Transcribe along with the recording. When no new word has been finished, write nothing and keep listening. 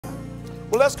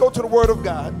Well, let's go to the Word of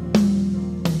God.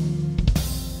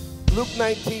 Luke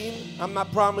 19. I'm not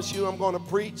promising you I'm going to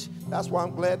preach. That's why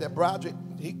I'm glad that Broderick,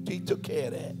 he took care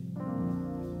of that.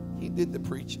 He did the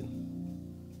preaching.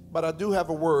 But I do have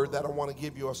a word that I want to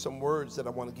give you, or some words that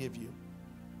I want to give you,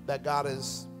 that God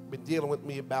has been dealing with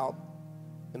me about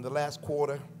in the last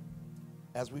quarter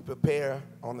as we prepare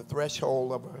on the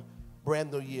threshold of a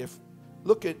brand new year.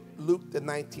 Look at Luke, the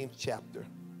 19th chapter.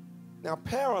 Now,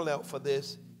 parallel for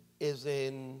this is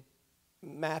in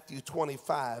Matthew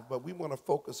 25, but we want to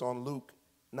focus on Luke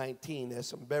 19. There's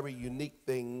some very unique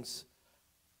things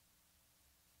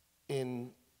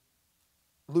in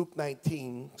Luke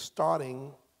 19,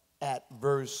 starting at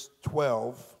verse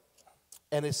 12,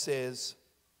 and it says,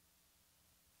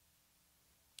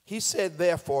 he said,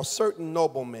 therefore, certain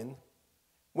noblemen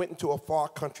went into a far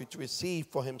country to receive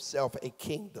for himself a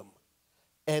kingdom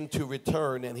and to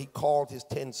return. And he called his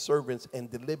 10 servants and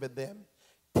delivered them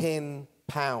 10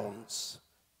 pounds.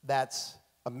 That's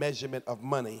a measurement of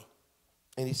money.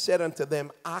 And he said unto them,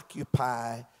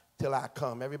 occupy till I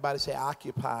come. Everybody say,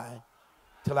 occupy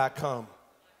till I come.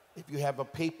 If you have a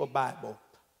paper Bible,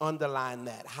 underline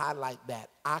that, highlight that,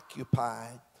 occupy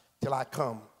till I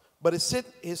come. But his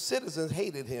citizens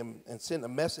hated him and sent a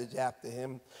message after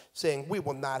him, saying, we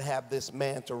will not have this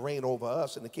man to reign over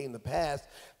us. And it came to pass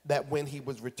that when he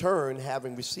was returned,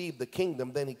 having received the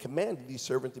kingdom, then he commanded these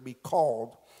servants to be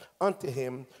called unto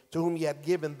him, to whom he had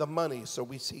given the money. So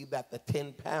we see that the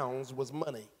 10 pounds was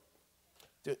money.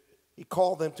 He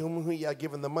called them to whom he had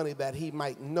given the money, that he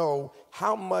might know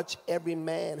how much every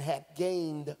man had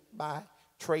gained by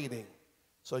trading.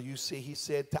 So you see, he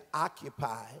said to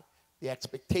occupy the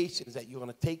expectations that you're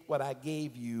going to take what I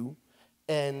gave you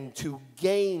and to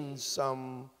gain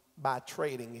some by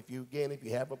trading. If you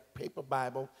have a paper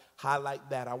Bible, highlight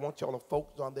that. I want y'all to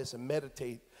focus on this and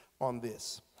meditate on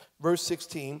this. Verse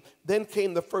 16, then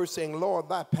came the first, saying, Lord,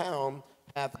 thy pound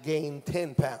hath gained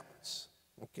 10 pounds.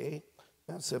 Okay?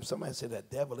 Now somebody said,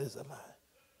 that devil is a lie.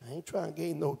 I ain't trying to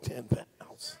gain no 10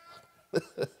 pounds.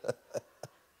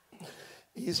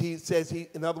 He says,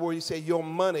 in other words, he said, your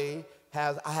money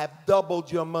I have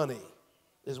doubled your money,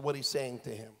 is what he's saying to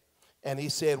him. And he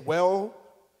said, well,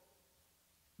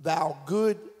 thou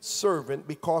good servant,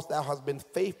 because thou hast been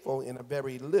faithful in a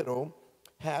very little,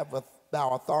 have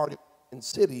thou authority in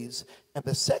cities. And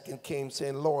the second came,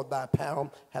 saying, Lord, thy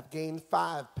pound hath gained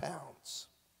 5 pounds.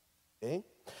 Okay?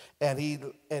 And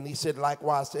he said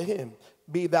likewise to him,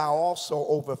 be thou also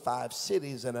over 5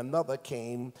 cities. And another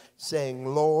came, saying,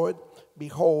 Lord,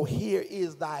 behold, here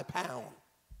is thy pound,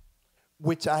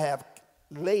 which I have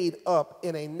laid up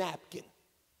in a napkin,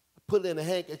 put it in a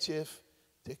handkerchief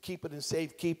to keep it in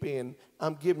safekeeping.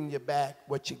 I'm giving you back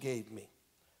what you gave me.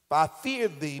 For I fear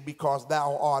thee, because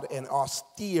thou art an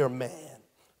austere man.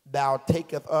 Thou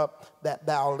taketh up that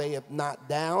thou layest not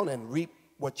down, and reap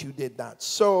what you did not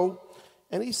sow.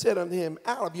 And he said unto him,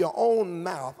 out of your own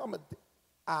mouth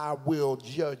I will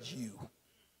judge you,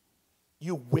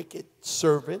 you wicked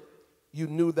servant. You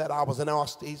knew that I was an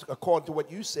austere, according to what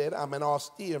you said, I'm an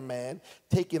austere man,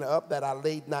 taking up that I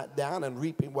laid not down and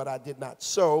reaping what I did not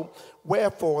sow.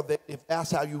 Wherefore, then, if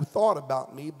that's how you thought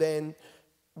about me, then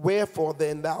wherefore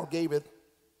then thou gavest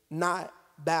not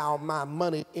thou my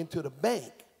money into the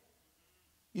bank?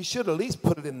 You should at least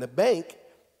put it in the bank,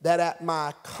 that at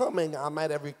my coming I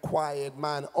might have required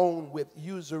mine own with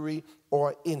usury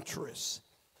or interest.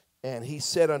 And he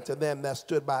said unto them that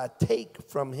stood by, take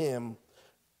from him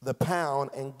the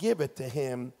pound and give it to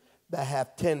him that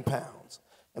hath 10 pounds.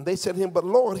 And they said to him, but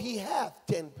Lord, he hath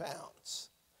 10 pounds.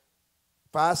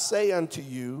 For I say unto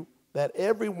you that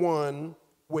every one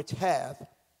which hath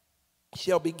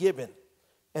shall be given,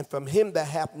 and from him that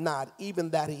hath not, even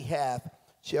that he hath,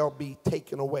 shall be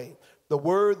taken away. The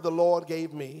word the Lord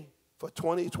gave me for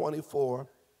 2024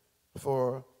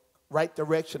 for right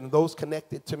direction, and those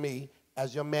connected to me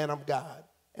as your man of God.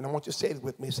 And I want you to say it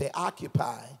with me. Say,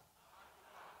 occupy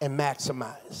and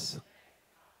maximize.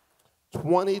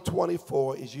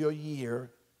 2024 is your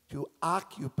year to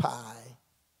occupy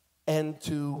and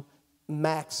to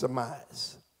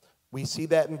maximize. We see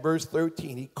that in verse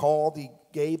 13. He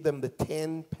gave them the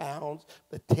 10 pounds,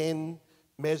 the 10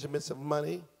 measurements of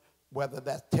money, whether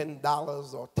that's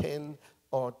 $10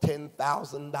 or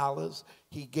 $10,000.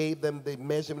 He gave them the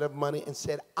measurement of money and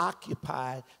said,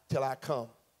 occupy till I come.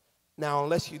 Now,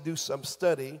 unless you do some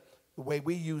study, the way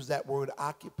we use that word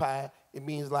occupy, it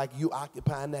means like you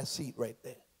occupying that seat right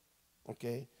there,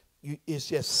 okay? It's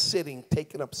just sitting,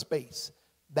 taking up space.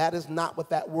 That is not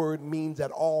what that word means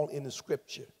at all in the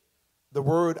scripture. The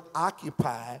word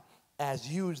occupy,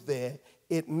 as used there,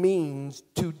 it means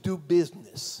to do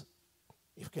business.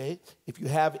 Okay? If you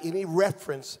have any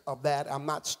reference of that, I'm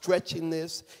not stretching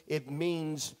this. It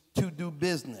means to do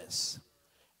business.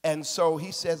 And so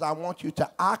he says, I want you to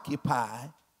occupy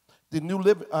the New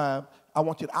Living. I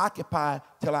want you to occupy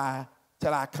till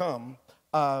I come.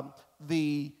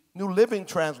 The New Living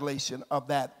Translation of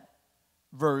that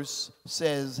verse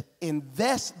says,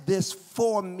 invest this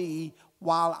for me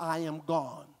while I am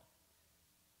gone.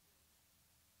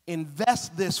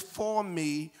 Invest this for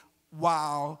me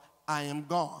while I am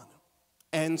gone.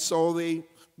 And so they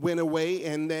went away,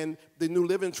 and then the New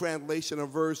Living Translation of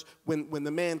verse, when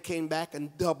the man came back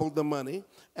and doubled the money,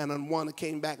 and then one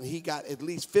came back and he got at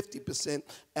least 50%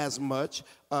 as much.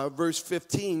 Verse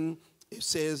 15, it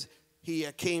says, he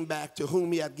came back to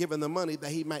whom he had given the money,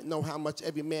 that he might know how much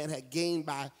every man had gained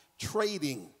by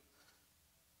trading.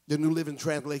 The New Living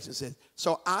Translation says,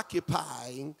 so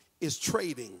occupying is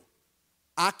trading.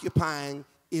 Occupying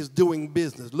is doing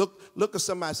business. Look at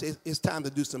somebody and say, it's time to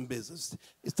do some business.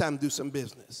 It's time to do some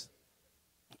business.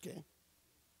 Okay.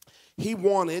 He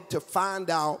wanted to find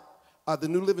out, the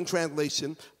New Living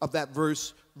Translation of that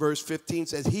verse 15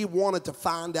 says, he wanted to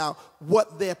find out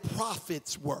what their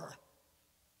profits were.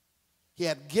 He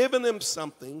had given them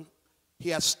something. He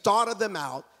had started them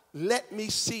out. Let me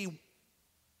see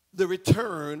the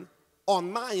return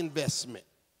on my investment.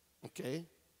 Okay?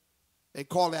 They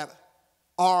call that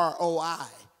ROI,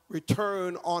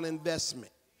 return on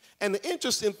investment. And the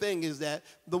interesting thing is that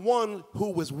the one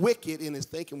who was wicked in his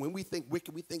thinking, when we think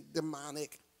wicked, we think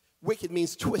demonic. Wicked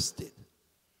means twisted.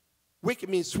 Wicked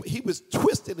means he was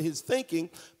twisted in his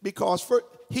thinking, because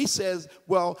he says,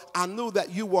 well, I knew that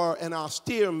you were an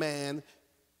austere man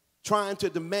trying to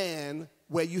demand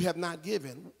where you have not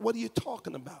given. What are you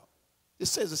talking about? It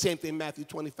says the same thing in Matthew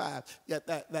 25,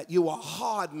 that you are a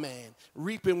hard man,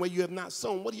 reaping where you have not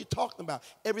sown. What are you talking about?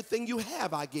 Everything you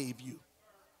have, I gave you.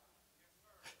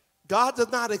 God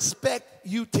does not expect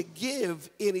you to give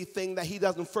anything that he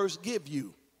doesn't first give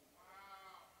you.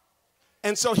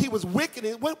 And so he was wicked.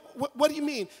 What do you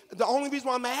mean? The only reason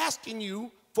why I'm asking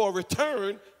you for a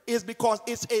return is because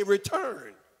it's a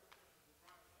return.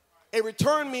 A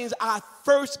return means I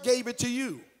first gave it to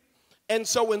you. And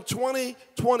so in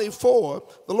 2024,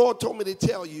 the Lord told me to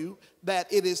tell you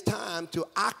that it is time to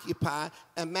occupy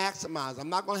and maximize. I'm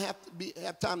not going to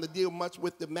have time to deal much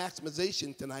with the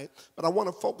maximization tonight, but I want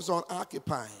to focus on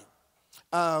occupying.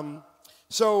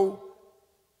 So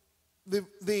the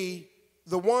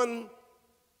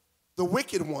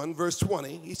wicked one, verse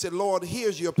 20, he said, Lord,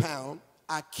 here's your pound.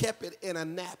 I kept it in a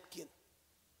napkin,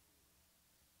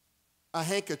 a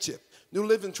handkerchief. New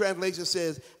Living Translation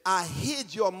says, I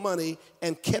hid your money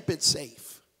and kept it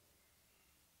safe.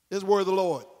 This is the word of the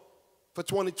Lord for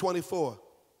 2024.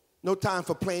 No time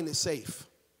for playing it safe.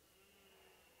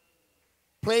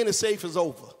 Playing it safe is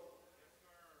over.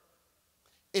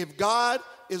 If God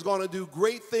is going to do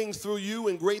great things through you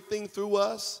and great things through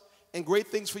us and great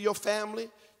things for your family,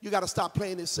 you got to stop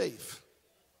playing it safe.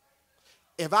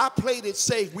 If I played it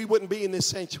safe, we wouldn't be in this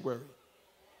sanctuary.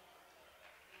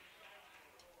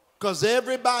 Because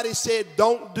everybody said,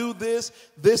 don't do this.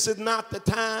 This is not the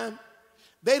time.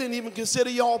 They didn't even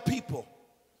consider y'all people.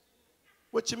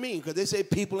 What you mean? Because they say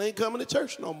people ain't coming to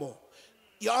church no more.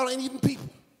 Y'all ain't even people.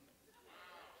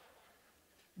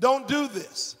 Don't do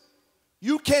this.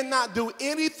 You cannot do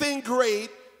anything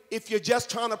great if you're just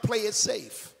trying to play it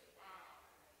safe.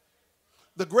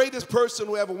 The greatest person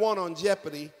who ever won on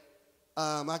Jeopardy,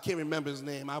 I can't remember his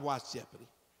name. I watched Jeopardy.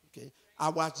 Okay, I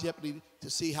watch Jeopardy to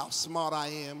see how smart I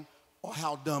am or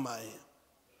how dumb I am.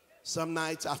 Some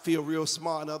nights I feel real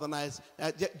smart, and other nights,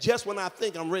 just when I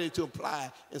think I'm ready to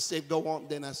apply and say, go on,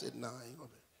 then I said, no, I ain't gonna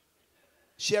do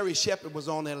it. Sherry Shepherd was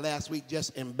on there last week,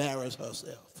 just embarrassed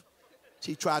herself.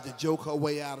 She tried to joke her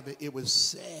way out of it. It was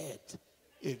sad.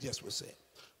 It just was sad.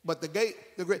 But the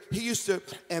great, he used to,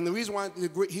 and the reason why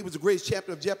he was the greatest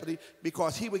champion of Jeopardy,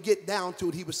 because he would get down to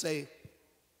it, he would say,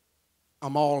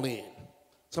 I'm all in.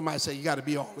 Somebody say, you got to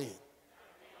be all in.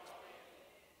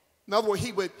 In other words,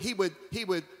 he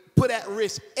would put at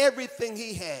risk everything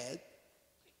he had.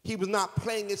 He was not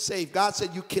playing it safe. God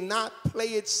said, you cannot play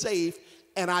it safe,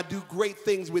 and I do great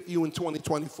things with you in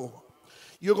 2024.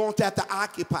 You're going to have to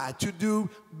occupy, to do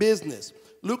business.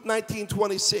 Luke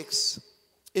 19:26,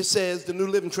 it says, the New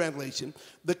Living Translation,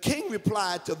 the king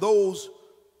replied to those,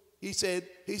 he said,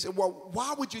 well,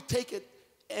 why would you take it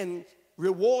and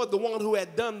reward the one who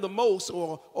had done the most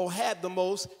or had the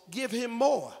most? Give him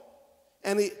more.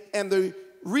 And the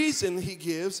reason he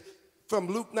gives from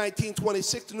Luke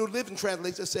 19:26, the New Living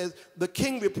Translation says, the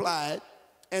king replied,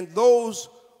 and those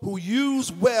who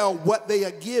use well what they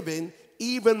are given,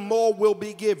 even more will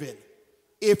be given.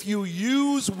 If you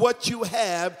use what you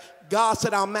have, God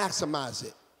said, I'll maximize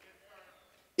it.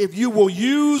 If you will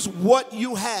use what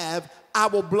you have, I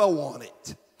will blow on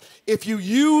it. If you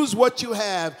use what you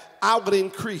have, I will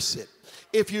increase it.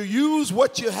 If you use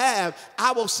what you have,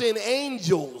 I will send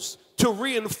angels to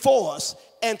reinforce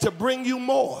and to bring you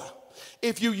more.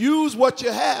 If you use what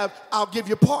you have, I'll give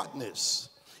you partners.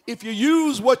 If you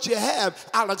use what you have,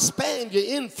 I'll expand your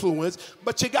influence,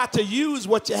 but you got to use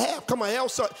what you have. Come on,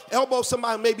 elbow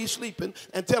somebody who may be sleeping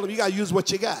and tell them you got to use what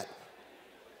you got.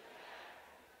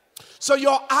 So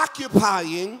your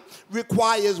occupying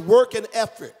requires work and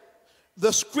effort.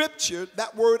 The scripture,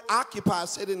 that word occupy,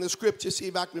 said in the scripture, see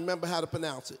if I can remember how to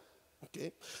pronounce it.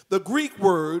 Okay. The Greek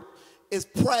word is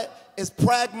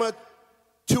pragmatuomai.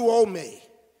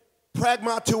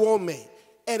 Pragmatuomai.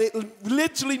 And it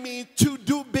literally means to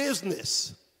do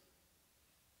business.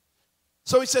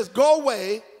 So he says, go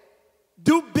away,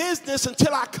 do business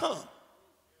until I come.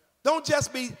 Don't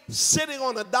just be sitting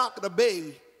on the dock of the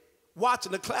bay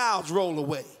watching the clouds roll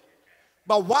away.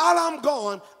 But while I'm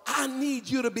gone, I need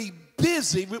you to be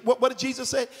busy. What did Jesus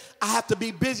say? I have to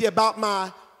be busy about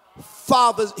my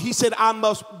Father's. He said, I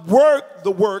must work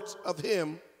the works of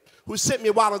him who sent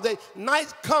me while a day.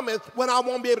 Night cometh when I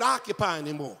won't be able to occupy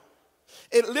anymore.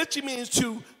 It literally means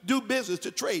to do business,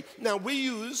 to trade. Now, we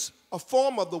use a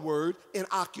form of the word in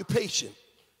occupation.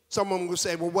 Someone will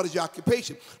say, well, what is your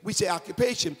occupation? We say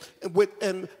occupation.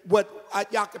 And what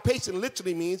occupation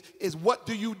literally means is what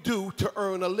do you do to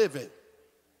earn a living?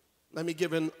 Let me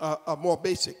give a more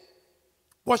basic.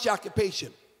 What's your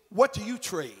occupation? What do you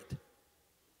trade?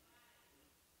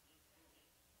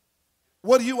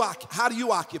 How do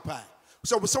you occupy?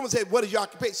 So when someone says, what is your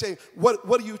occupation? Say,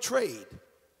 what do you trade?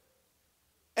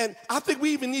 And I think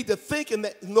we even need to think in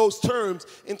those terms,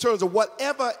 in terms of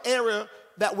whatever area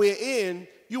that we're in,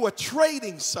 you are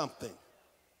trading something.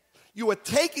 You are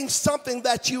taking something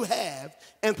that you have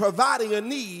and providing a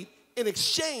need in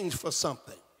exchange for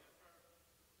something.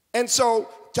 And so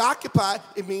to occupy,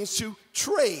 it means to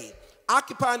trade.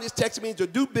 Occupy in this text means to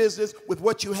do business with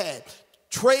what you had.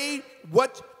 Trade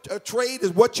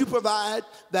is what you provide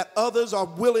that others are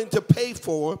willing to pay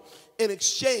for in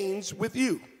exchange with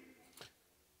you.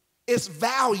 It's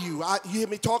value. You hear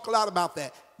me talk a lot about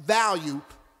that. Value,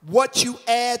 what you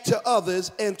add to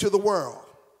others and to the world.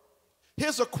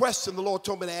 Here's a question the Lord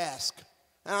told me to ask.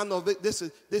 And I know this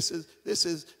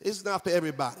is not for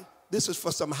everybody. This is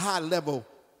for some high-level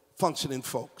functioning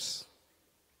folks.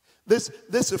 This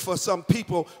is for some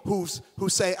people who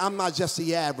say, I'm not just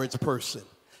the average person.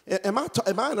 Am I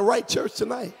in the right church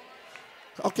tonight?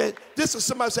 Okay, this is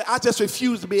somebody say, I just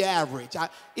refuse to be average.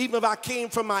 Even if I came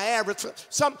from my average,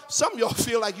 some of y'all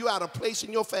feel like you're out of place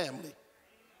in your family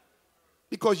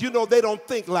because you know they don't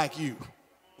think like you.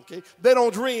 Okay, they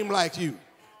don't dream like you.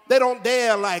 They don't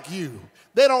dare like you.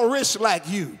 They don't risk like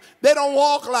you. They don't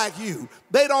walk like you.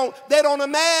 They don't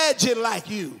imagine like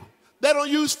you. They don't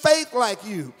use faith like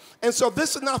you. And so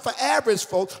this is not for average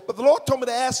folks, but the Lord told me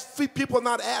to ask people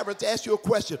not average to ask you a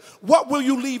question. What will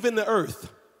you leave in the earth?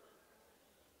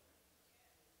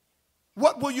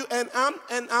 What will you, and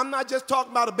I'm not just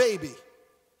talking about a baby,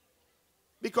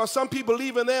 because some people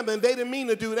leave in them and they didn't mean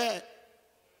to do that.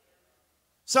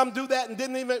 Some do that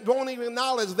and won't even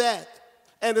acknowledge that.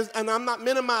 And I'm not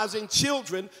minimizing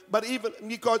children, but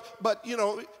you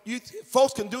know,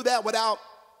 folks can do that without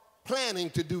planning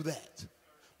to do that.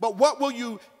 But what will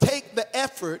you take the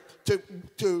effort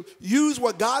to use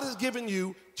what God has given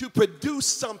you to produce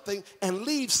something and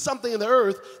leave something in the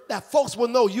earth that folks will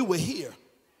know you were here?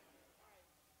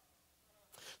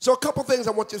 So a couple things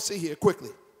I want you to see here quickly.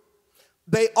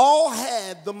 They all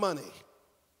had the money.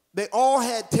 They all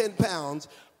had 10 pounds,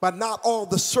 but not all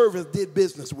the servants did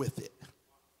business with it.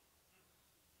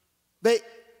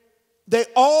 They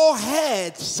all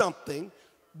had something,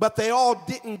 but they all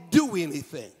didn't do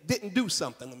anything. Didn't do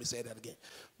something. Let me say that again.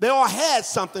 They all had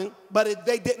something, but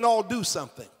they didn't all do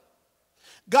something.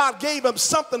 God gave them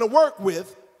something to work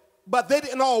with, but they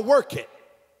didn't all work it.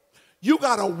 You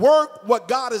got to work what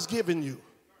God has given you.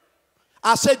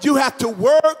 I said you have to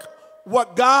work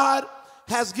what God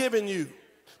has given you.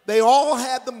 They all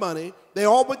had the money. They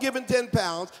all were given 10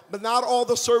 pounds, but not all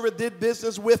the servants did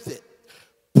business with it.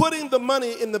 Putting the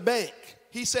money in the bank.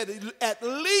 He said at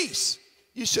least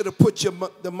you should have put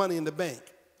the money in the bank.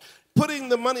 Putting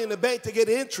the money in the bank to get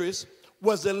interest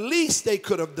was the least they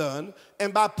could have done.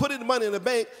 And by putting the money in the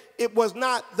bank, it was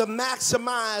not the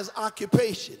maximized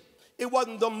occupation. It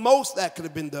wasn't the most that could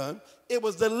have been done. It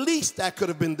was the least that could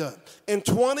have been done. In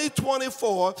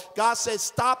 2024, God said,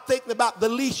 stop thinking about the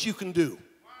least you can do.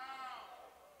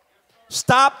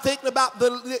 Stop thinking about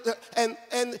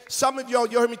and some of y'all,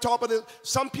 you heard me talk about this,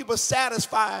 some people are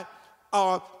satisfied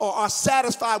are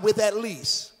satisfied with at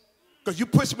least. Because you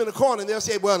push them in the corner and they'll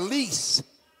say, well, at least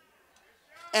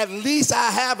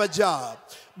I have a job.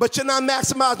 But you're not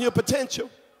maximizing your potential.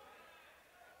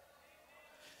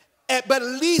 But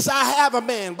at least I have a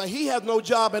man, but he has no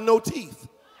job and no teeth.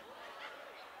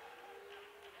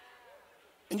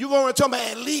 And you're going to tell me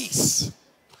at least.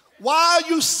 Why are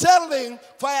you settling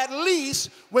for at least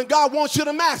when God wants you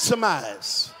to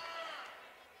maximize?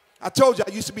 I told you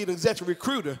I used to be an executive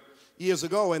recruiter years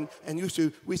ago, and we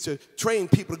used to train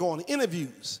people to go on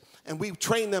interviews. And we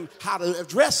train them how to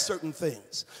address certain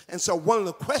things. And so one of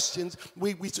the questions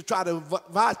we used to try to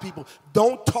advise people,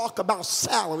 don't talk about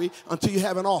salary until you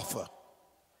have an offer.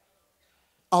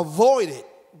 Avoid it.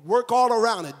 Work all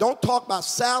around it. Don't talk about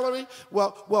salary.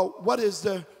 Well, what is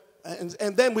the,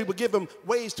 and then we would give them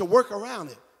ways to work around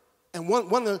it. And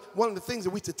one of the things that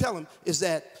we used to tell them is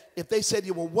that if they said,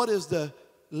 well, what is the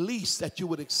least that you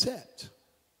would accept?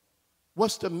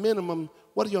 What's the minimum,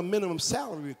 what are your minimum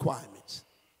salary requirements?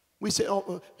 We say,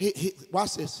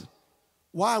 watch this.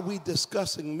 Why are we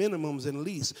discussing minimums and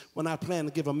least when I plan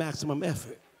to give a maximum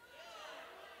effort?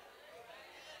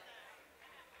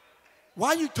 Why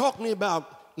are you talking to me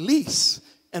about least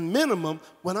and minimum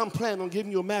when I'm planning on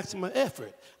giving you a maximum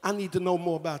effort? I need to know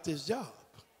more about this job.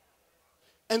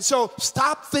 And so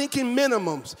stop thinking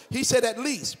minimums. He said at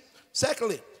least.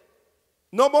 Secondly,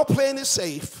 no more playing it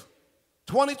safe.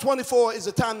 2024 is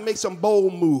the time to make some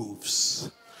bold moves.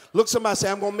 Look, somebody say,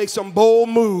 I'm going to make some bold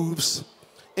moves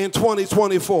in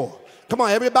 2024. Come on,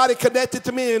 everybody connected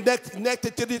to me and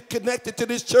connected to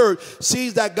this church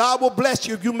sees that God will bless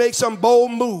you if you make some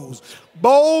bold moves.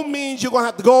 Bold means you're going to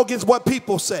have to go against what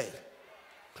people say.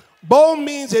 Bold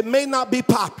means it may not be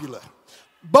popular.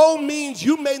 Bold means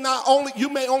you may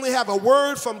only have a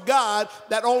word from God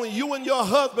that only you and your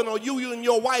husband or you and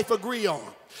your wife agree on.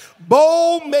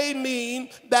 Bold may mean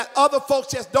that other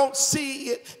folks just don't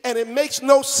see it and it makes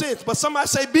no sense. But somebody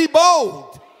say, be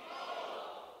bold.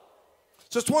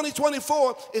 So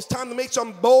 2024, it's time to make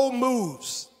some bold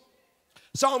moves.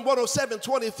 Psalm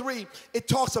 107:23, it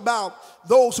talks about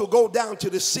those who go down to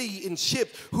the sea in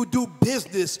ships who do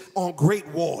business on great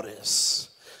waters.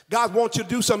 God wants you to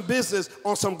do some business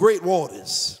on some great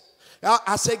waters.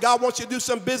 I say God wants you to do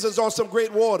some business on some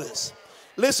great waters.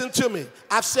 Listen to me.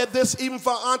 I've said this even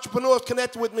for entrepreneurs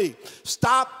connected with me.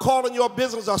 Stop calling your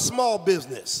business a small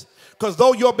business. Because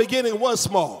though your beginning was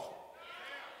small.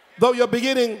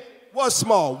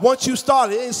 Once you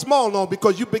started, it ain't small no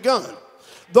because you begun.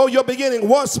 Though your beginning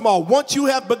was small. Once you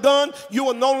have begun, you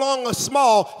are no longer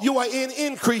small. You are in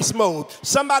increase mode.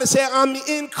 Somebody say, I'm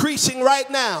increasing right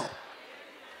now.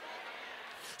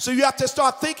 So you have to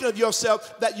start thinking of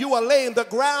yourself that you are laying the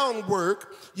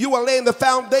groundwork, you are laying the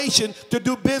foundation to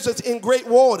do business in great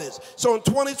waters. So in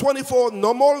 2024,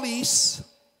 no more lease.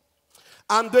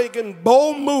 I'm taking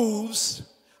bold moves.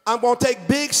 I'm going to take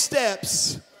big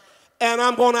steps, and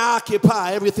I'm going to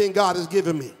occupy everything God has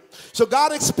given me. So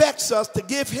God expects us to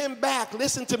give him back.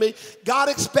 Listen to me. God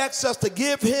expects us to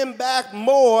give him back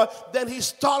more than he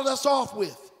started us off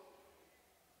with.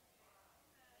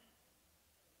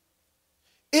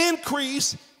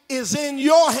 Increase is in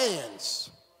your hands.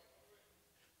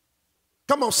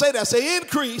 Come on, say that. Say,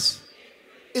 increase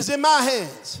is in my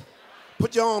hands.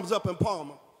 Put your arms up and palm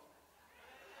them.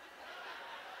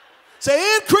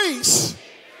 Say, increase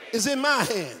is in my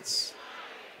hands.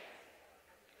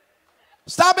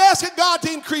 Stop asking God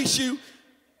to increase you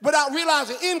without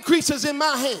realizing increase is in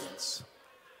my hands.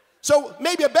 So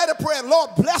maybe a better prayer, Lord,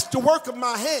 bless the work of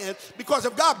my hand, because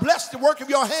if God bless the work of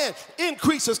your hand,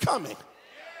 increase is coming.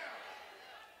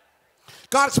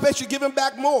 God expects you to give him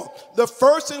back more. The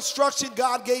first instruction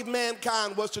God gave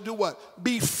mankind was to do what?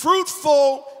 Be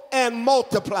fruitful and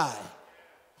multiply.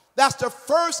 That's the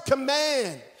first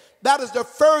command. That is the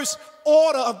first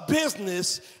order of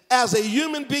business as a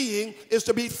human being, is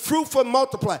to be fruitful and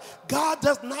multiply. God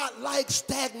does not like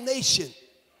stagnation.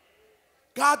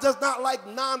 God does not like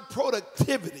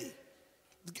non-productivity.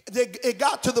 It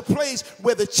got to the place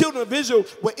where the children of Israel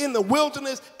were in the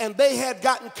wilderness and they had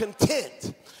gotten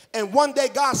content. And one day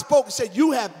God spoke and said,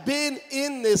 you have been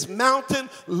in this mountain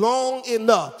long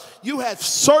enough. You have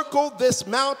circled this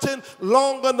mountain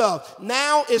long enough.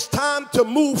 Now it's time to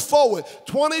move forward.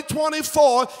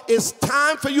 2024 is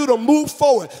time for you to move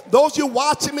forward. Those of you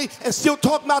watching me and still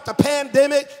talking about the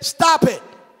pandemic, stop it.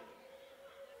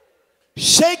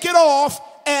 Shake it off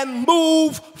and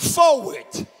move forward.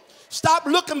 Stop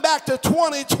looking back to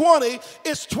 2020.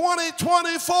 It's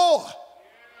 2024.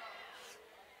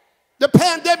 The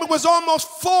pandemic was almost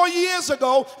 4 years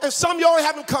ago, and some of y'all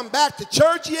haven't come back to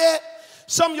church yet.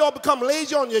 Some of y'all become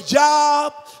lazy on your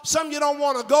job. Some of you don't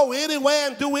want to go anywhere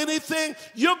and do anything.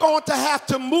 You're going to have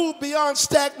to move beyond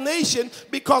stagnation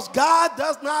because God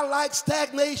does not like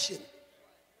stagnation.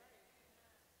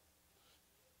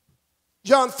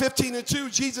 John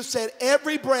 15:2, Jesus said,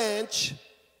 every branch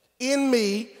in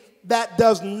me that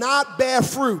does not bear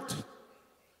fruit,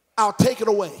 I'll take it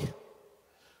away.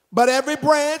 But every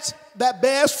branch that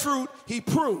bears fruit, he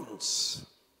prunes,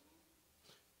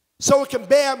 so it can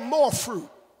bear more fruit.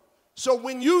 So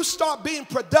when you start being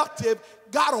productive,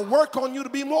 God will work on you to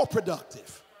be more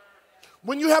productive.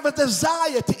 When you have a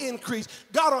desire to increase,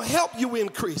 God will help you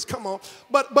increase. Come on.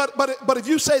 But if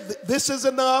you say, this is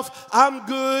enough, I'm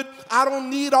good, I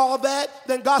don't need all that,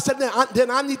 then God said,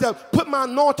 then I need to put my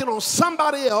anointing on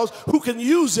somebody else who can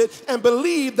use it and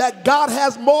believe that God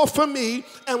has more for me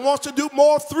and wants to do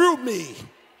more through me.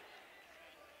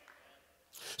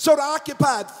 So to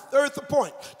occupy, third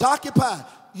point, to occupy,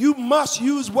 you must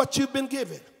use what you've been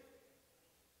given.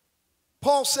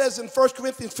 Paul says in 1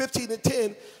 Corinthians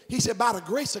 15:10, he said, by the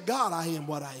grace of God, I am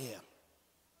what I am.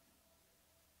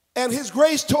 And his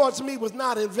grace towards me was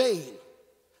not in vain.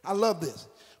 I love this.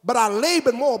 But I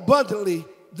labored more abundantly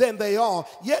than they all.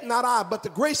 Yet not I, but the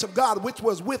grace of God which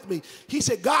was with me. He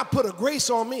said, God put a grace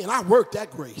on me and I worked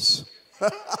that grace.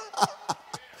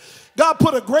 God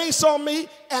put a grace on me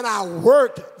and I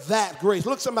worked that grace.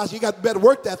 Look, somebody, you got to better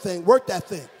work that thing. Work that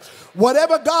thing.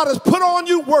 Whatever God has put on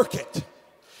you, work it.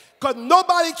 Because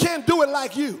nobody can do it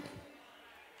like you.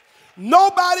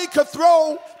 Nobody could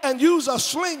throw and use a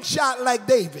slingshot like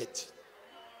David.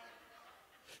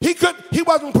 He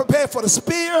wasn't prepared for the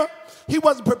spear. He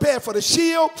wasn't prepared for the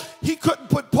shield. He couldn't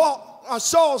put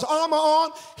Saul's armor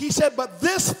on. He said, but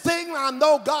this thing I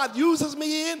know God uses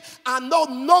me in, I know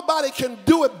nobody can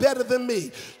do it better than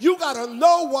me. You got to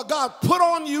know what God put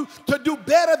on you to do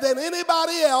better than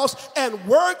anybody else and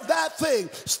work that thing.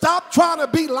 Stop trying to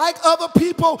be like other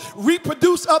people,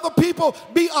 reproduce other people,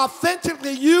 be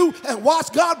authentically you and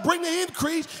watch God bring the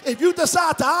increase. If you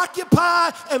decide to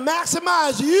occupy and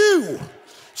maximize you,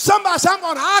 somebody say, I'm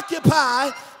going to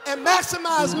occupy and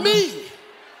maximize me.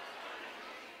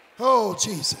 Oh,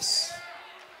 Jesus.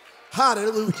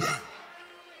 Hallelujah.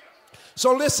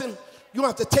 So listen, you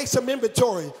have to take some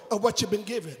inventory of what you've been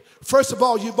given. First of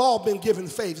all, you've all been given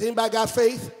faith. Anybody got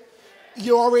faith?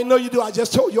 You already know you do. I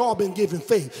just told you all been given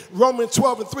faith. Romans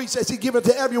 12:3 says he given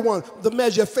to everyone the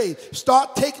measure of faith.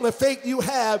 Start taking the faith you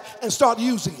have and start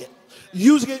using it.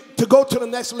 Using it to go to the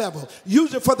next level.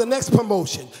 Use it for the next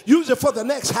promotion. Use it for the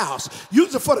next house.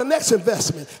 Use it for the next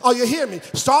investment. Oh, you hear me?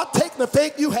 Start taking the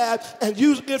faith you have and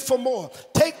using it for more.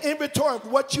 Take inventory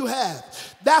of what you have.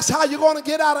 That's how you're going to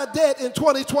get out of debt in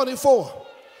 2024.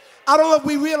 I don't know if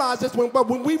we realize this, but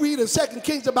when we read in 2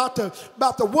 Kings about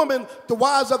the woman, the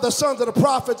wives of the sons of the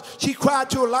prophets, she cried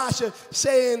to Elisha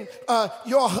saying,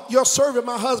 your servant,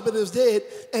 my husband, is dead.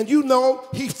 And you know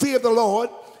he feared the Lord.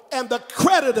 And the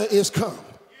creditor is come.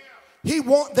 They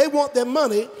want their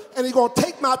money, and he's going to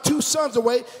take my 2 sons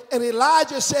away. And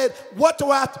Elijah said, what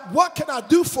can I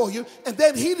do for you? And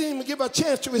then he didn't even give her a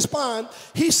chance to respond.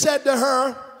 He said to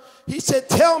her, he said,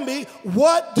 tell me,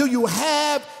 what do you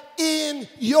have in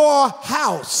your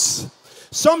house?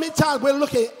 So many times we're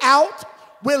looking out.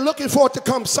 We're looking for it to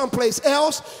come someplace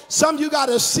else. Some of you got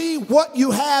to see what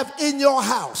you have in your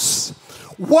house.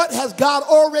 What has God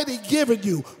already given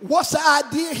you? What's the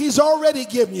idea he's already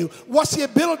given you? What's the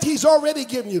ability he's already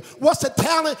given you? What's the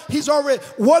talent he's already?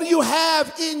 What do you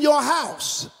have in your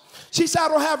house? She said, I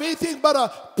don't have anything but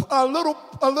a little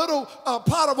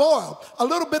pot of oil, a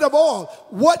little bit of oil.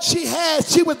 What she had,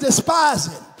 she was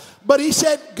despising. But he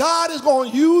said, God is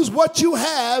going to use what you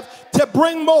have to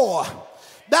bring more.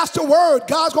 That's the word.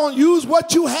 God's going to use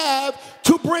what you have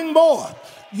to bring more.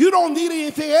 You don't need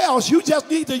anything else. You just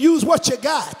need to use what you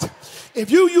got. If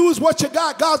you use what you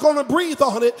got, God's going to breathe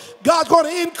on it. God's going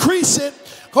to increase it.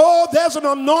 Oh, there's an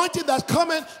anointing that's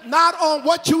coming not on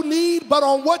what you need, but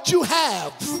on what you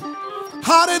have.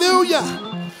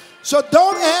 Hallelujah. So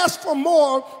don't ask for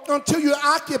more until you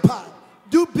occupy.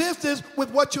 Do business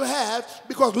with what you have,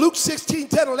 because Luke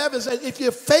 16:10-11 says, if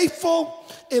you're faithful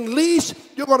in least,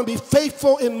 you're going to be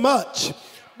faithful in much.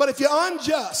 But if you're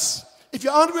unjust, if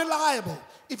you're unreliable,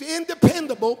 if you're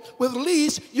independable with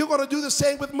least, you're going to do the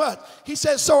same with much. He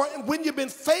says, so when you've been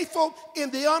faithful in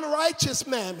the unrighteous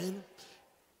mammon,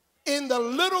 in the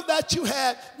little that you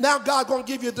have, now God's going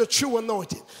to give you the true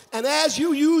anointing. And as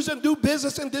you use and do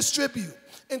business and distribute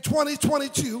in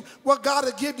 2022, what God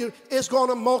will give you is going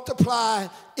to multiply,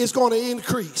 is going to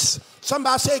increase.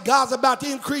 Somebody say, God's about to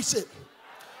increase it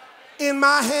in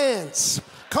my hands.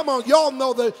 Come on, y'all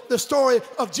know the story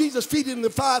of Jesus feeding the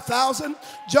 5,000.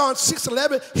 John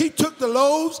 6:11, he took the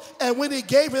loaves, and when he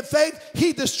gave it thanks,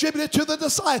 he distributed to the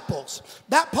disciples.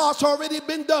 That part's already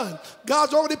been done.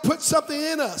 God's already put something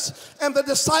in us. And the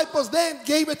disciples then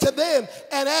gave it to them.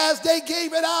 And as they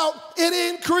gave it out,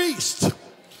 it increased.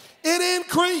 It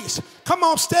increased. Come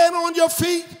on, stand on your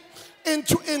feet in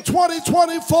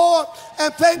 2024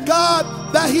 and thank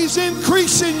God that he's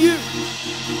increasing you,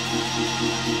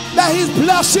 that he's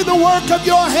blessing the work of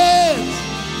your hands.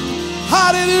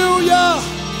 Hallelujah.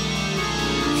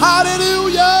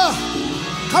 Hallelujah.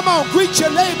 Come on, greet your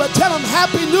neighbor. Tell him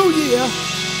Happy New Year.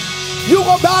 You're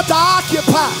about to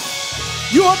occupy.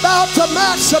 You're about to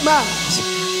maximize.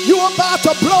 You're about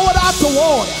to blow it out the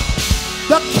water.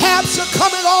 The caps are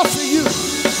coming off of you.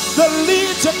 The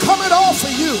lids are coming off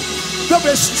of you. The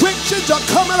restrictions are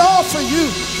coming off of you.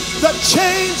 The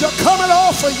chains are coming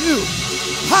off of you.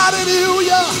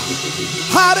 Hallelujah.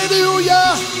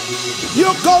 Hallelujah.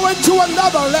 You're going to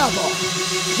another level.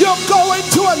 You're going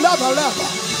to another level.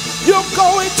 You're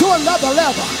going to another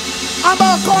level. I'm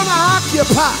going to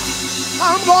occupy.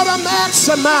 I'm going to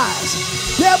maximize.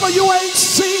 Devil, you ain't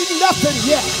seen nothing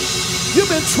yet. You've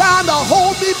been trying to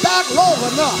hold me back long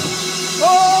enough.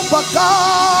 Oh, but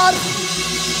God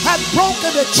had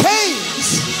broken the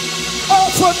chains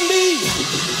off of me.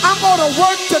 I'm going to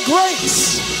work the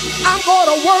grace. I'm going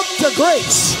to work the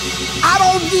grace. I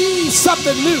don't need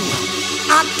something new.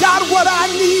 I got what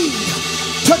I need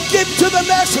to get to the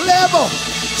next level.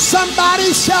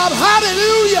 Somebody shout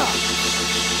hallelujah.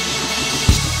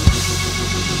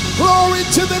 Glory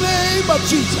to the name of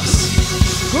Jesus.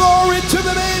 Glory to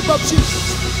the name of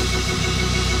Jesus.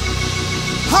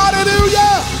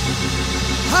 Hallelujah.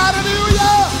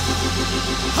 Hallelujah.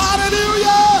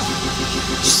 Hallelujah.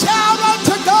 Shout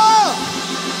unto God.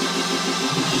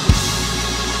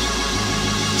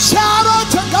 Shout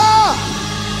unto God.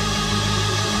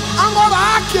 I'm going to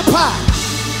occupy.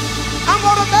 I'm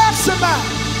going to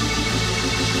maximize.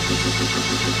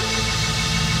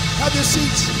 Have your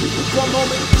seats for a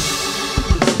moment.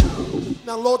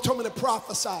 Now, the Lord told me to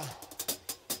prophesy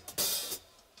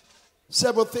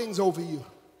several things over you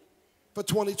for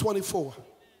 2024.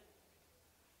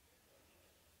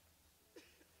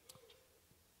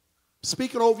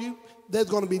 Speaking over you, there's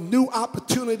going to be new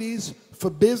opportunities for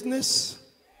business,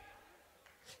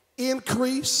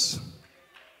 increase,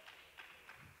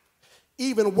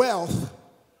 even wealth,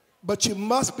 but you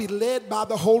must be led by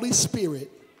the Holy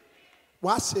Spirit.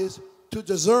 Watch this, to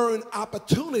discern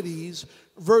opportunities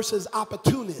versus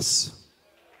opportunists.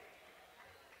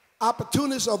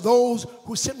 Opportunists are those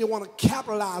who simply want to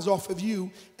capitalize off of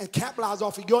you and capitalize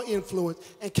off of your influence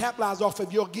and capitalize off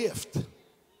of your gift.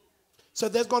 So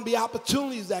there's going to be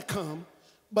opportunities that come,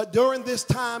 but during this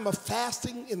time of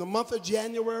fasting in the month of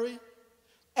January,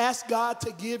 ask God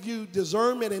to give you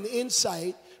discernment and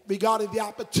insight regarding the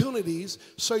opportunities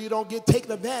so you don't get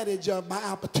taken advantage of by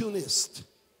opportunists.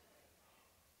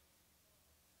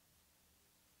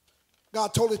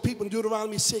 God told his people in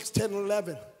Deuteronomy 6, 10, and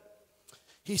 11.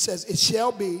 He says, it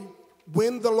shall be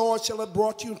when the Lord shall have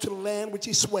brought you into the land which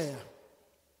he sware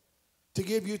to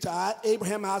give you to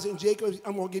Abraham, Isaac, and Jacob.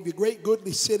 I'm going to give you great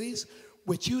goodly cities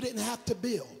which you didn't have to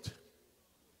build.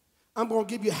 I'm going to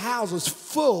give you houses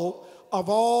full of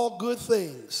all good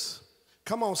things.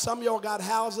 Come on, some of y'all got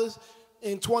houses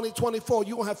in 2024.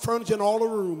 You're going to have furniture in all the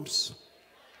rooms.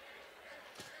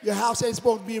 Your house ain't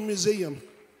supposed to be a museum.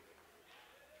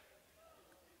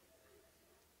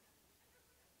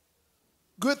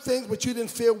 Good things which you didn't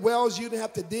fill, wells you didn't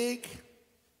have to dig,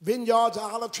 vineyards,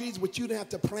 olive trees which you didn't have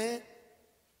to plant.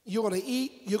 You're going to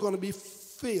eat, you're going to be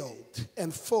filled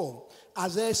and full.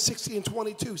 Isaiah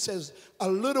 60:22 says, a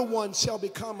little one shall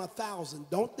become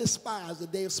 1,000. Don't despise the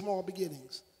day of small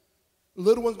beginnings. A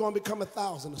little one's going to become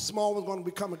 1,000. A small one's going to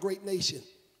become a great nation.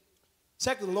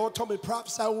 Second, the Lord told me to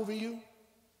prophesy over you.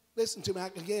 Listen to me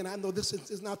again. I know this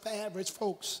is not for average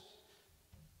folks.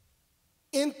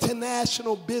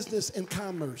 International business and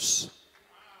commerce.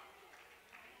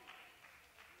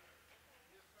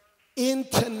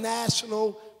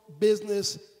 International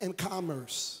business and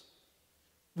commerce.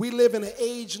 We live in an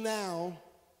age now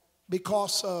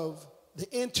because of the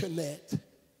internet.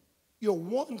 You're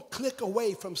one click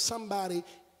away from somebody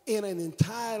in an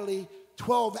entirely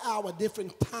 12-hour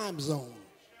different time zone,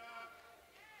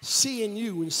 seeing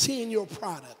you and seeing your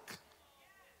product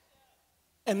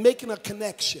and making a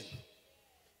connection.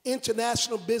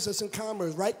 International business and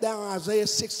commerce. Write down Isaiah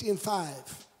 60:5.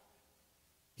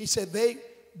 He said,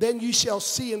 then you shall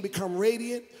see and become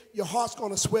radiant. Your heart's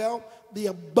going to swell. The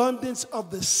abundance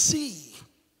of the sea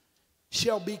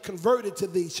shall be converted to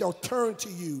thee, shall turn to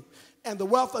you. And the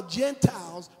wealth of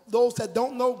Gentiles, those that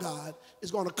don't know God, is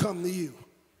going to come to you.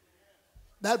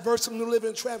 That verse from New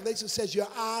Living Translation says your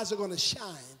eyes are going to shine.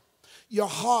 Your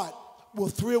heart will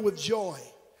thrill with joy.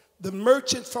 The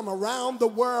merchants from around the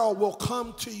world will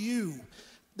come to you.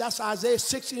 That's Isaiah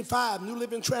 65, New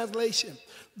Living Translation.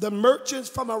 The merchants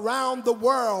from around the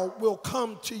world will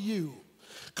come to you.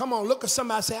 Come on, look at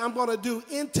somebody and say, I'm going to do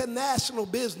international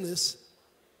business.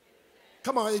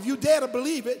 Come on, if you dare to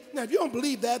believe it. Now, if you don't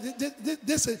believe that,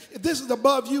 if this is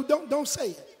above you, don't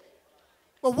say it.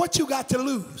 But what you got to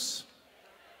lose?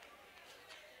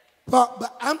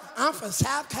 But I'm from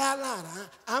South Carolina.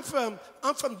 I'm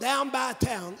from down by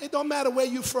town. It don't matter where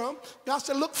you're from. God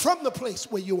said, look from the place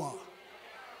where you are.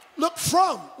 Look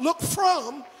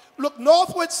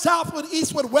northward, southward,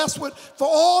 eastward, westward. For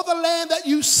all the land that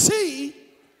you see,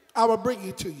 I will bring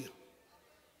it to you.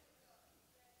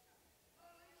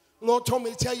 The Lord told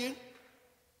me to tell you,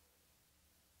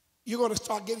 you're going to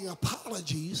start getting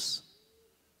apologies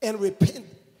and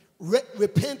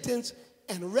repentance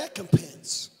and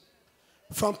recompense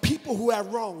from people who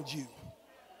have wronged you.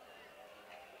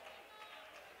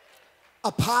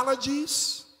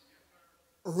 Apologies,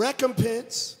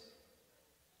 recompense,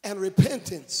 and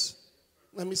repentance.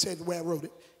 Let me say it the way I wrote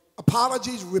it.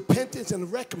 Apologies, repentance,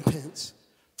 and recompense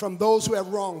from those who have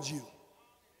wronged you.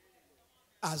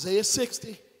 Isaiah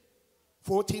 60,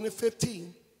 14 and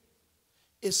 15.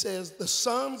 It says, the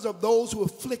sons of those who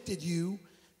afflicted you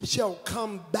shall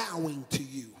come bowing to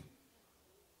you.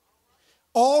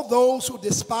 All those who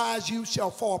despise you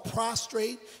shall fall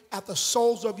prostrate at the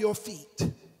soles of your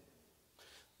feet.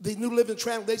 The New Living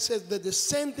Translation says, the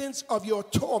descendants of your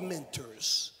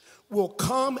tormentors will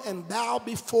come and bow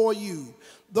before you.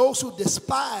 Those who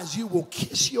despise you will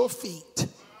kiss your feet.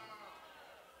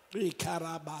 They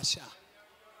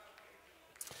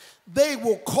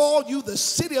will call you the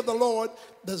city of the Lord,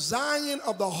 the Zion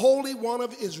of the Holy One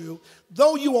of Israel.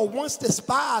 Though you were once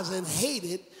despised and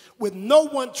hated, with no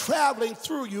one traveling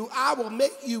through you, I will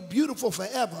make you beautiful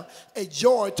forever, a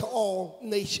joy to all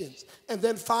nations. And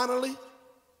then finally,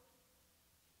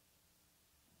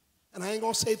 and I ain't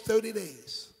going to say 30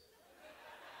 days,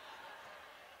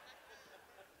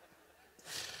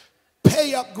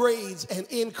 pay upgrades and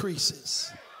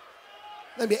increases.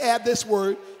 Let me add this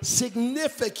word,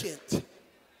 significant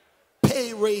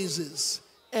pay raises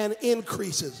and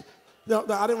increases. No,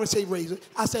 I didn't want to say raises.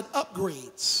 I said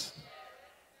upgrades.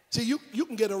 See, you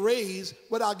can get a raise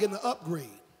without getting an upgrade,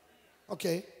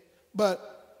 okay?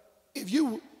 But if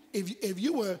you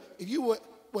were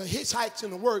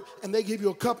hitchhiking to work and they give you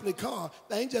a company car,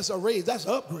 that ain't just a raise, that's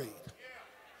an upgrade.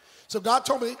 So God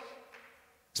told me,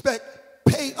 expect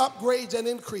pay upgrades and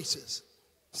increases.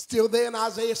 Still there in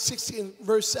Isaiah 60 and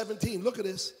verse 17. Look at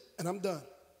this, and I'm done.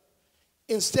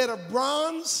 Instead of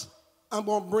bronze, I'm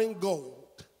going to bring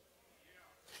gold.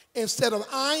 Instead of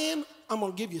iron, I'm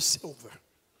going to give you silver.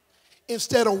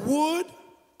 Instead of wood,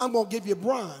 I'm going to give you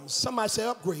bronze. Somebody say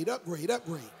upgrade, upgrade,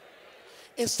 upgrade.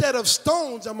 Instead of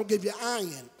stones, I'm going to give you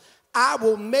iron. I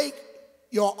will make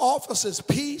your officers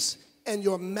peace and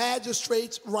your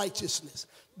magistrates righteousness.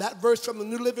 That verse from the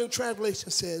New Living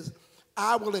Translation says,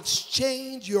 I will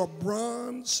exchange your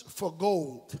bronze for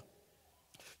gold,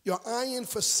 your iron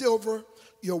for silver,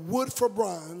 your wood for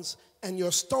bronze, and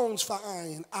your stones for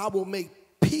iron. I will make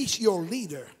peace your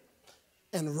leader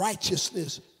and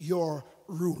righteousness your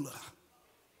ruler.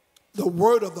 The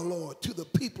word of the Lord to the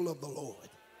people of the Lord.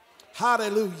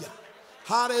 Hallelujah.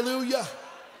 Hallelujah.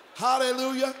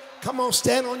 Hallelujah. Come on,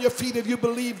 stand on your feet if you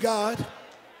believe God.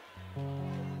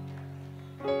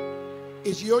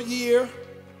 It's your year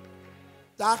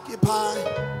to occupy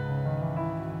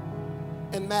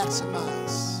and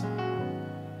maximize.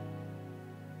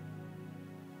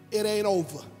 It ain't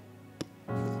over.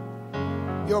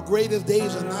 Your greatest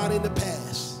days are not in the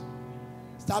past.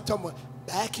 Stop talking about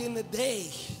back in the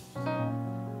day.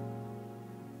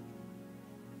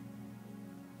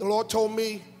 The Lord told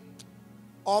me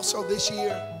also this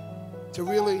year to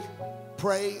really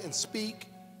pray and speak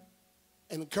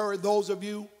and encourage those of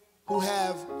you who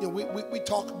have, we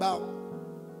talk about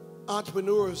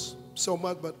entrepreneurs so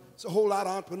much, but it's a whole lot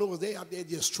of entrepreneurs, they out there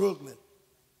just struggling.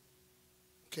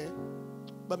 Okay?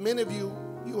 But many of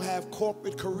you have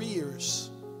corporate careers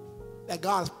that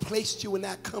God has placed you in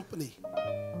that company,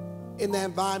 in that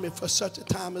environment for such a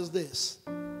time as this.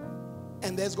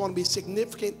 And there's going to be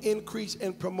significant increase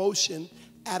in promotion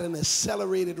at an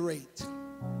accelerated rate.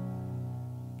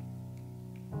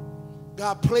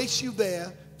 God placed you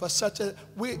there for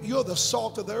you're the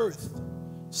salt of the earth.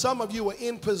 Some of you are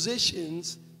in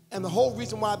positions, and the whole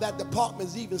reason why that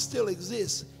department even still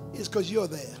exists is because you're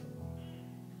there.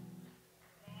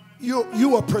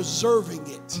 You are preserving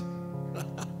it.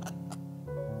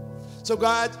 So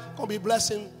God's going to be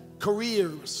blessing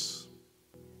careers,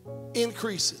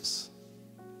 increases.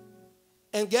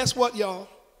 And guess what, y'all?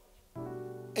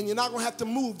 And you're not going to have to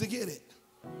move to get it.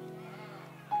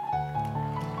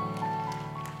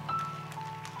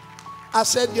 I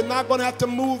said you're not going to have to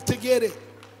move to get it.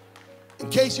 In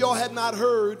case y'all had not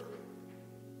heard,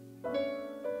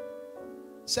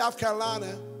 South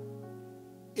Carolina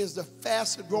is the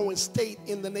fastest growing state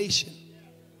in the nation.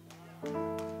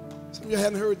 Some of you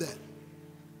hadn't heard that.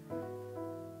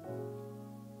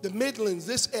 The Midlands,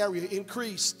 this area,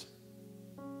 increased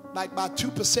like by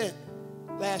 2%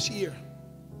 last year.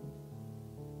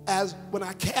 As when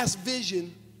I cast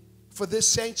vision for this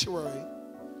sanctuary,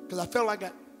 because I felt like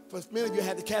for many of you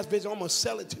had to cast vision, almost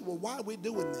sell it to you. Well, why are we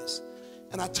doing this?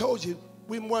 And I told you,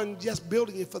 we weren't just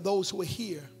building it for those who are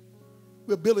here.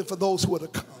 We're building for those who are to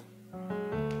come.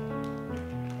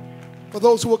 For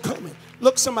those who are coming.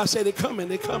 Look, somebody say they're coming,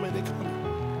 they're coming, they're coming.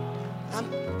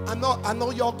 I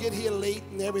know y'all get here late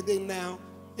and everything now.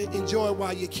 Enjoy it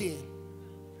while you can.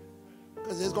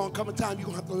 Because there's going to come a time you're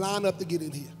going to have to line up to get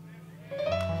in here.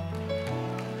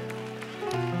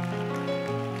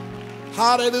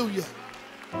 Hallelujah.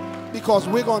 Because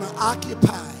we're going to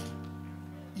occupy,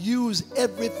 use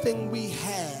everything we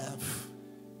have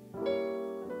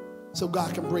so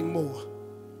God can bring more.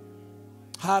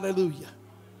 Hallelujah.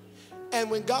 And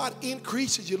when God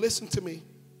increases you, listen to me,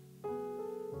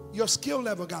 your skill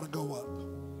level got to go up.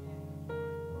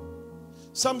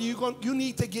 Some of you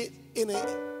need to get in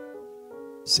a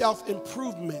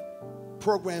self-improvement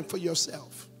program for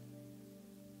yourself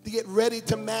to get ready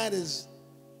to manage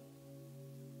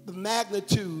the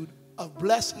magnitude of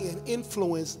blessing and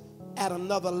influence at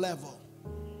another level.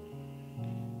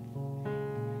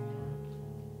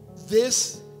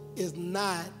 This is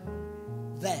not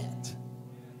that.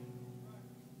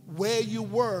 Where you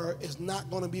were is not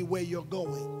going to be where you're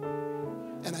going.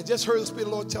 And I just heard the Spirit of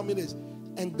the Lord tell me this.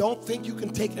 And don't think you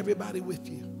can take everybody with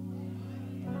you.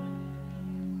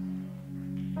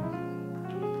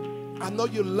 I know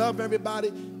you love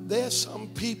everybody. There's some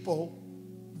people,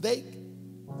 they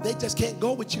just can't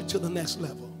go with you to the next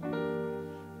level.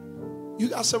 You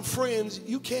got some friends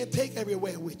you can't take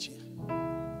everywhere with you.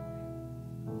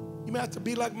 You might have to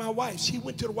be like my wife. She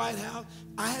went to the White House.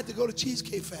 I had to go to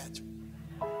Cheesecake Factory.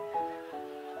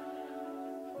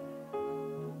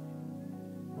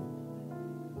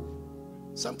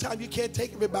 Sometimes you can't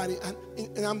take everybody,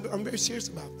 and I'm very serious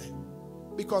about that.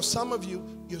 Because some of you,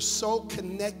 you're so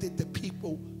connected to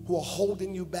people who are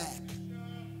holding you back.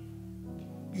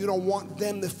 You don't want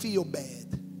them to feel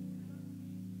bad.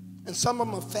 And some of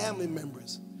them are family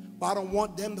members. But I don't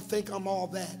want them to think I'm all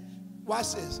that.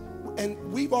 Watch this. And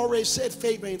we've already said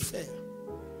favor ain't fair.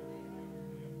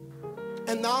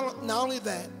 And not only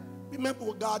that, remember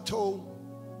what God told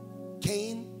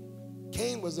Cain?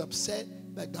 Cain was upset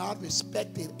that God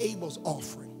respected Abel's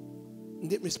offering and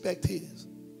didn't respect his.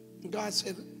 And God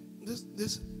said, this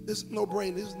is no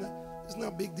brainer. This is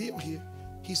not a big deal here.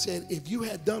 He said, if you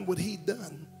had done what he'd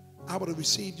done, I would have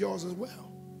received yours as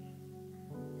well.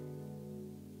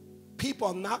 People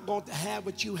are not going to have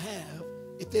what you have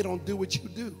if they don't do what you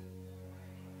do.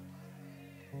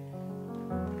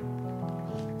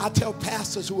 I tell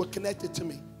pastors who are connected to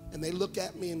me, and they look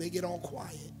at me and they get all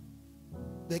quiet.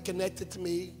 They're connected to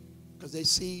me because they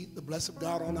see the blessing of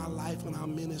God on our life and our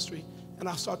ministry. And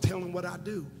I start telling them what I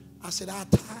do. I said, I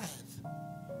tithe.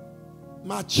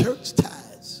 My church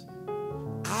tithes.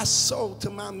 I sow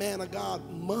to my man of God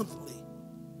monthly,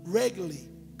 regularly,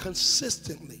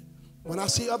 consistently. When I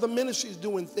see other ministries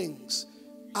doing things,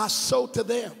 I sow to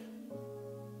them.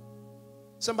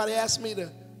 Somebody asked me to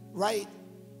write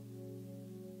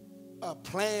a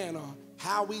plan or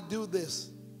how we do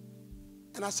this.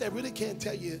 And I said, I really can't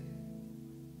tell you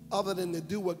other than to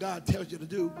do what God tells you to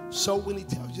do. Sow when he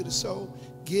tells you to sow.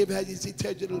 Give as he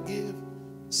tells you to give.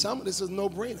 Some of this is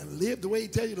no-brainer. Live the way he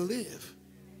tells you to live.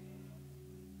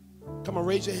 Come on,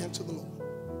 raise your hand to the Lord.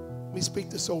 Let me speak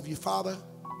this over you. Father,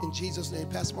 in Jesus' name,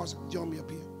 Pastor Marshall, join me up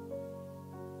here.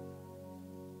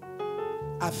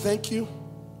 I thank you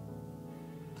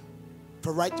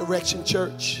for Right Direction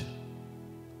Church.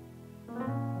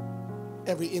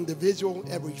 Every individual,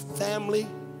 every family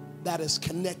that is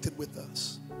connected with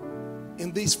us.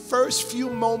 In these first few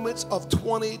moments of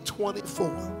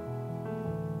 2024,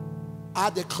 I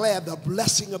declare the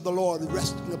blessing of the Lord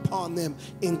resting upon them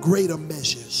in greater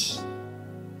measures.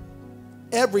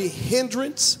 Every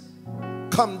hindrance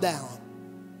come down.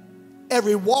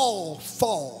 Every wall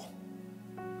fall.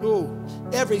 Ooh,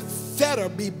 every fetter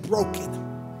be broken.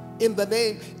 In the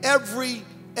name, every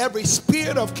every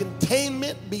spirit of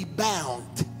containment be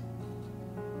bound,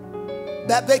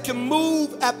 that they can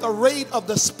move at the rate of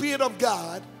the Spirit of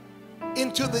God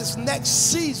into this next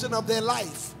season of their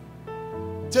life,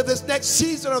 to this next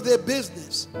season of their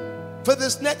business, for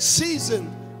this next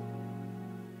season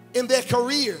in their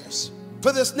careers,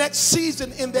 for this next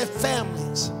season in their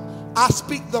families. I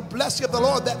speak the blessing of the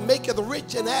Lord that maketh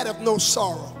rich and addeth no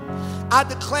sorrow. I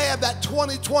declare that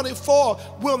 2024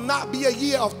 will not be a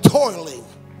year of toiling.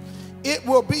 It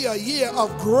will be a year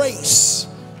of grace.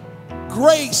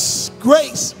 Grace,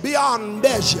 grace beyond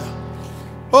measure.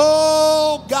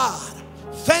 Oh God,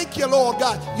 thank you, Lord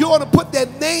God. You want to put their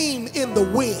name in the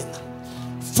wind.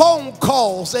 Phone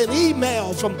calls and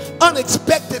emails from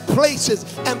unexpected places,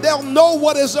 and they'll know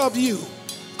what is of you.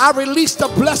 I release the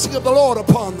blessing of the Lord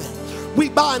upon them. We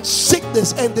bind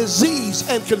sickness and disease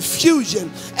and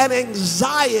confusion and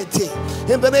anxiety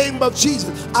in the name of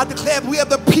Jesus. I declare we have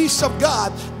the peace of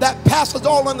God that passes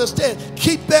all understanding.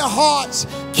 Keep their hearts,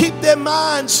 keep their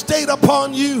minds stayed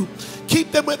upon you.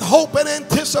 Keep them with hope and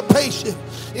anticipation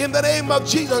in the name of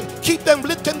Jesus. Keep them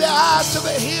lifting their eyes to the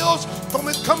hills from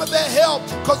which cometh their help,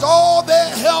 because all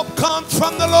their help comes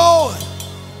from the Lord.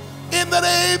 In the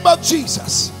name of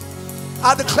Jesus,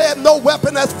 I declare no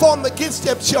weapon that's formed against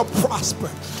them shall prosper.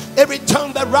 Every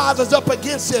tongue that rises up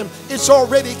against them is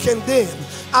already condemned.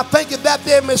 I thank you that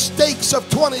their mistakes of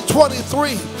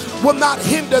 2023 will not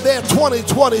hinder their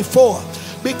 2024,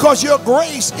 because your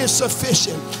grace is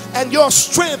sufficient and your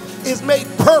strength is made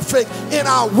perfect in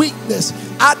our weakness.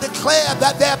 I declare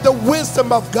that they have the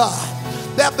wisdom of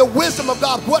God. They have the wisdom of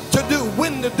God, what to do,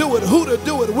 when to do it, who to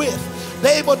do it with.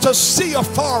 They're able to see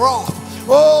afar off.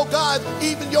 Oh God,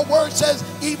 even your word says,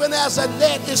 even as a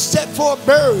net is set for a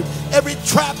bird, every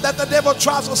trap that the devil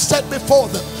tries to set before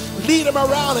them, lead them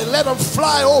around and let them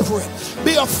fly over it.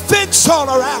 Be a fence all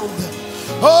around them.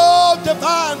 Oh,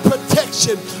 divine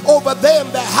protection over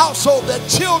them, their household, their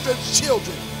children's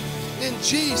children. In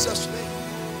Jesus' name.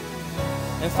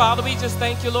 And Father, we just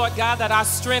thank you, Lord God, that our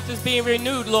strength is being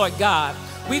renewed, Lord God.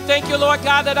 We thank you, Lord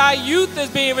God, that our youth is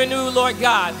being renewed, Lord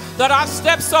God, that our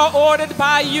steps are ordered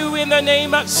by you in the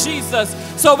name of Jesus.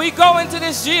 So we go into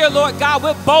this year, Lord God,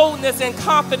 with boldness and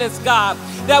confidence, God,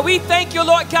 that we thank you,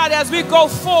 Lord God, as we go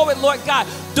forward, Lord God,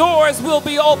 doors will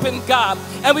be opened, God,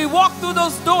 and we walk through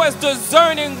those doors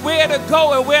discerning where to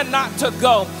go and where not to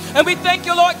go. And we thank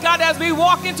you, Lord God, as we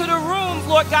walk into the rooms,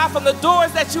 Lord God, from the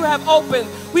doors that you have opened.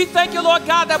 We thank you, Lord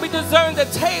God, that we discern the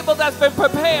table that's been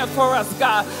prepared for us,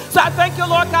 God. So I thank you,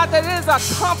 Lord God, that it is a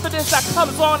confidence that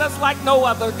comes on us like no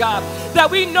other, God,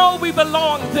 that we know we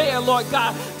belong there, Lord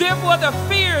God. Therefore, the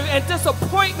fear and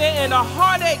disappointment and the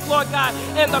heartache, Lord God,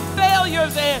 and the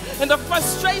failures and the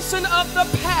frustration of the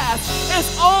past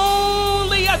is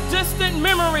only a distant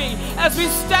memory as we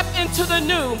step into the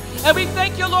new. And we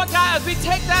thank you, Lord God, as we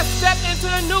take that step into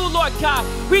the new, Lord God.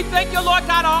 We thank you, Lord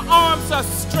God, our arms are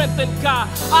strengthened, God.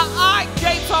 Our eye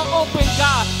gates are open,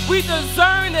 God. We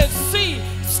discern and see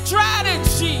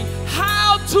strategy,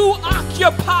 how to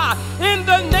occupy in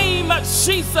the name of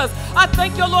Jesus. I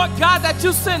thank you, Lord God, that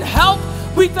you send help.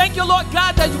 We thank you, Lord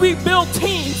God, that we build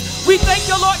teams. We thank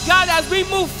you, Lord God, as we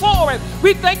move forward.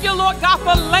 We thank you, Lord God,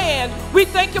 for land. We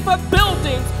thank you for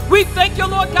buildings. We thank you,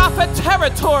 Lord God, for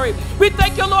territory. We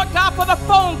thank you, Lord God, for the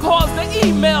phone calls, the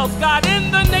emails, God,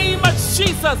 in the name of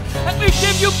Jesus. And we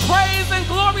give you praise and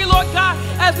glory, Lord God,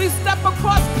 as we step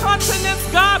across continents,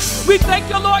 God. We thank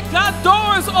you, Lord God,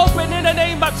 doors open in the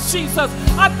name of Jesus.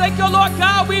 I thank you, Lord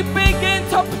God, we begin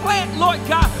to plant, Lord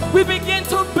God. We begin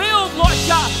to build, Lord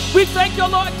God. We thank you,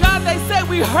 Lord God, they said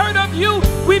we heard of you.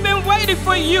 We've been waiting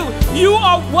for you. You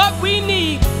are what we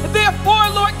need.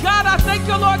 Therefore, Lord God, I thank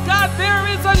you, Lord God, there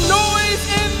is a noise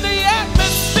in the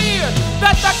atmosphere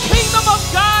that the kingdom of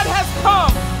God has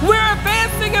come. We're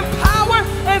advancing in power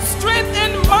and strength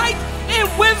and might and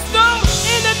wisdom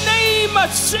in the name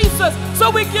of Jesus. So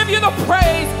we give you the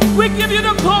praise. We give you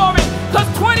the glory.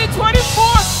 Because 2024,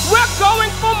 we're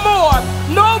going for more.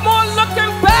 No more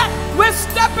looking back. We're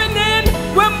stepping in.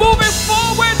 We're moving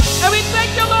forward. And we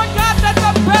thank you, Lord God, that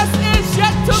the best is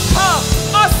yet to come.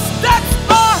 Our steps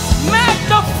are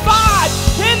magnified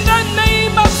in the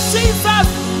name of Jesus.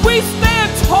 We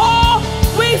stand tall,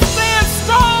 we stand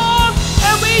strong,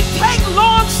 and we take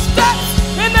long steps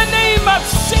in the name of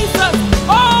Jesus.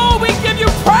 Oh, we give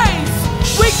you praise,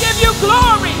 we give you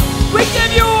glory, we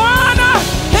give you honor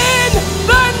in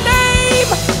the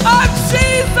name of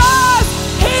Jesus.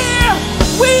 Here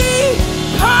we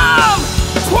come,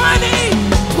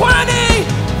 2024,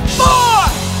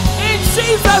 in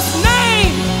Jesus'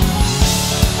 name.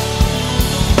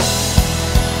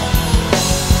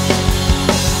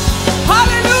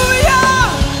 Hallelujah!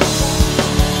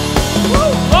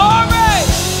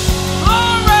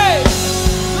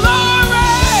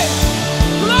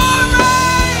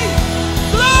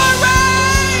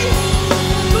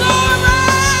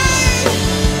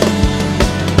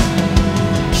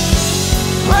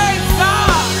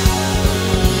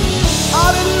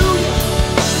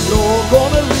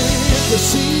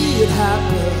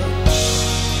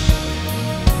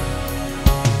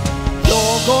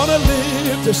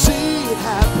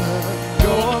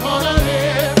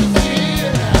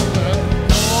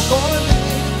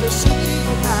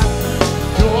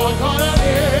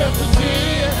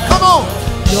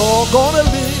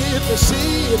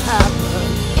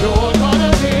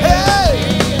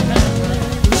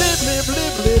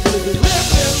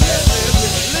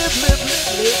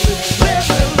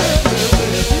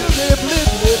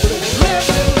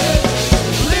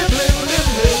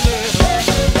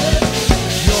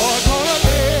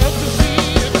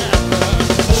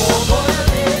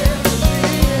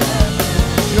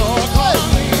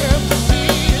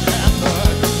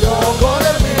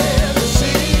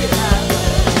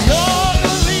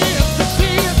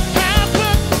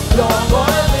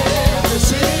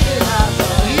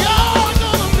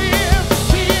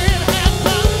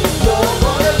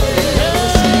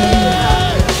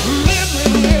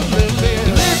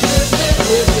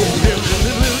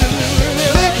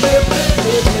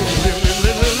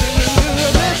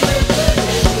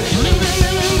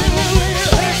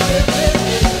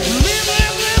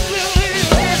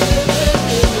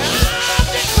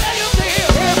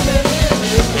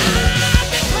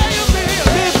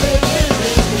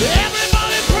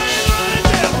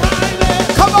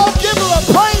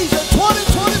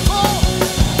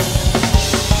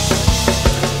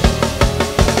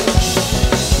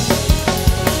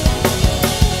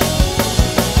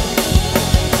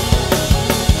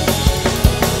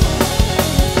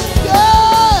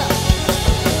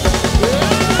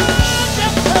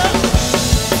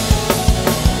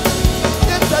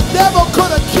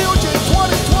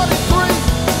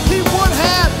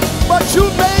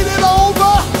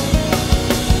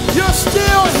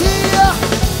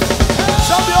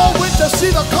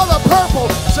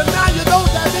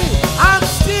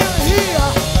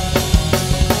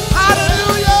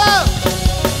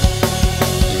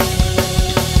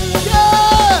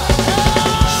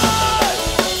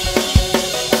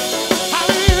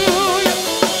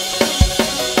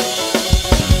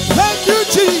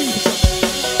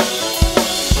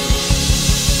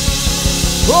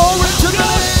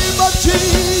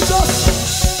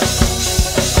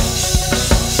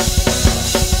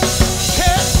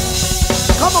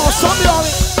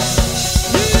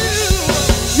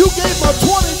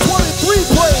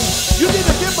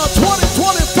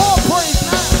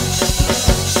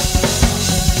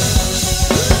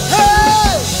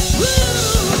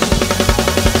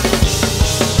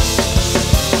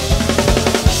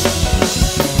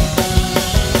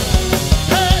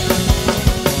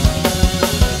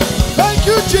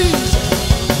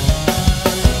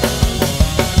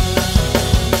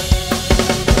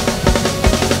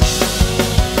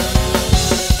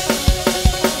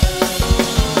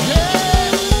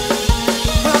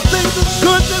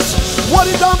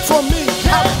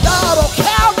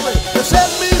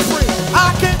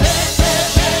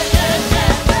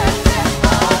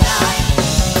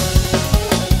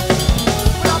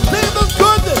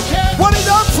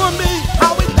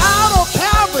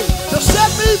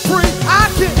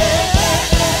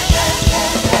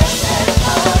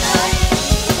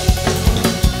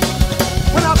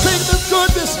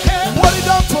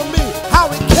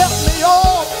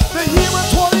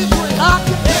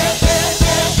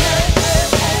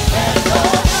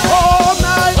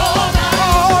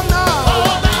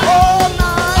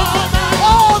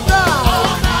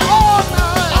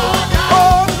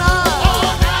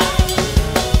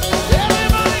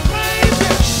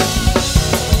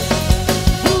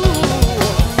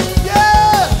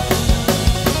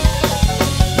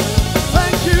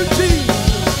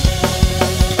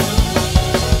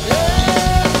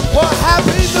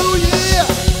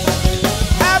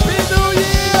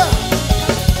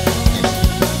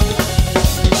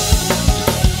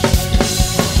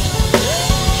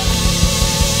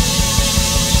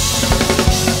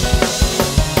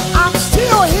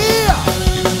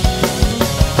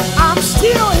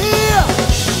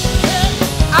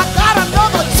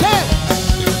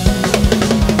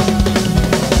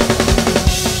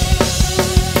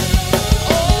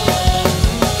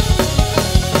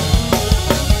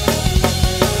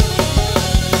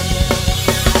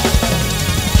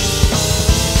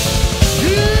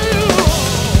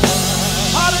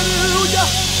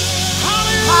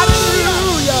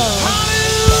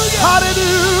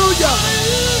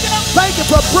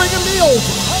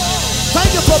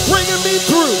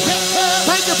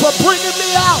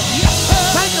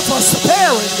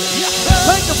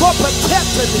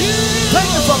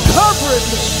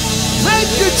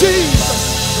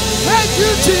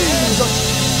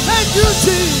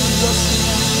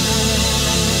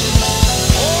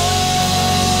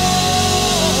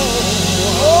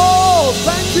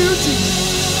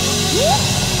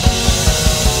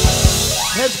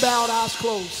 bowed, eyes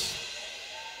closed.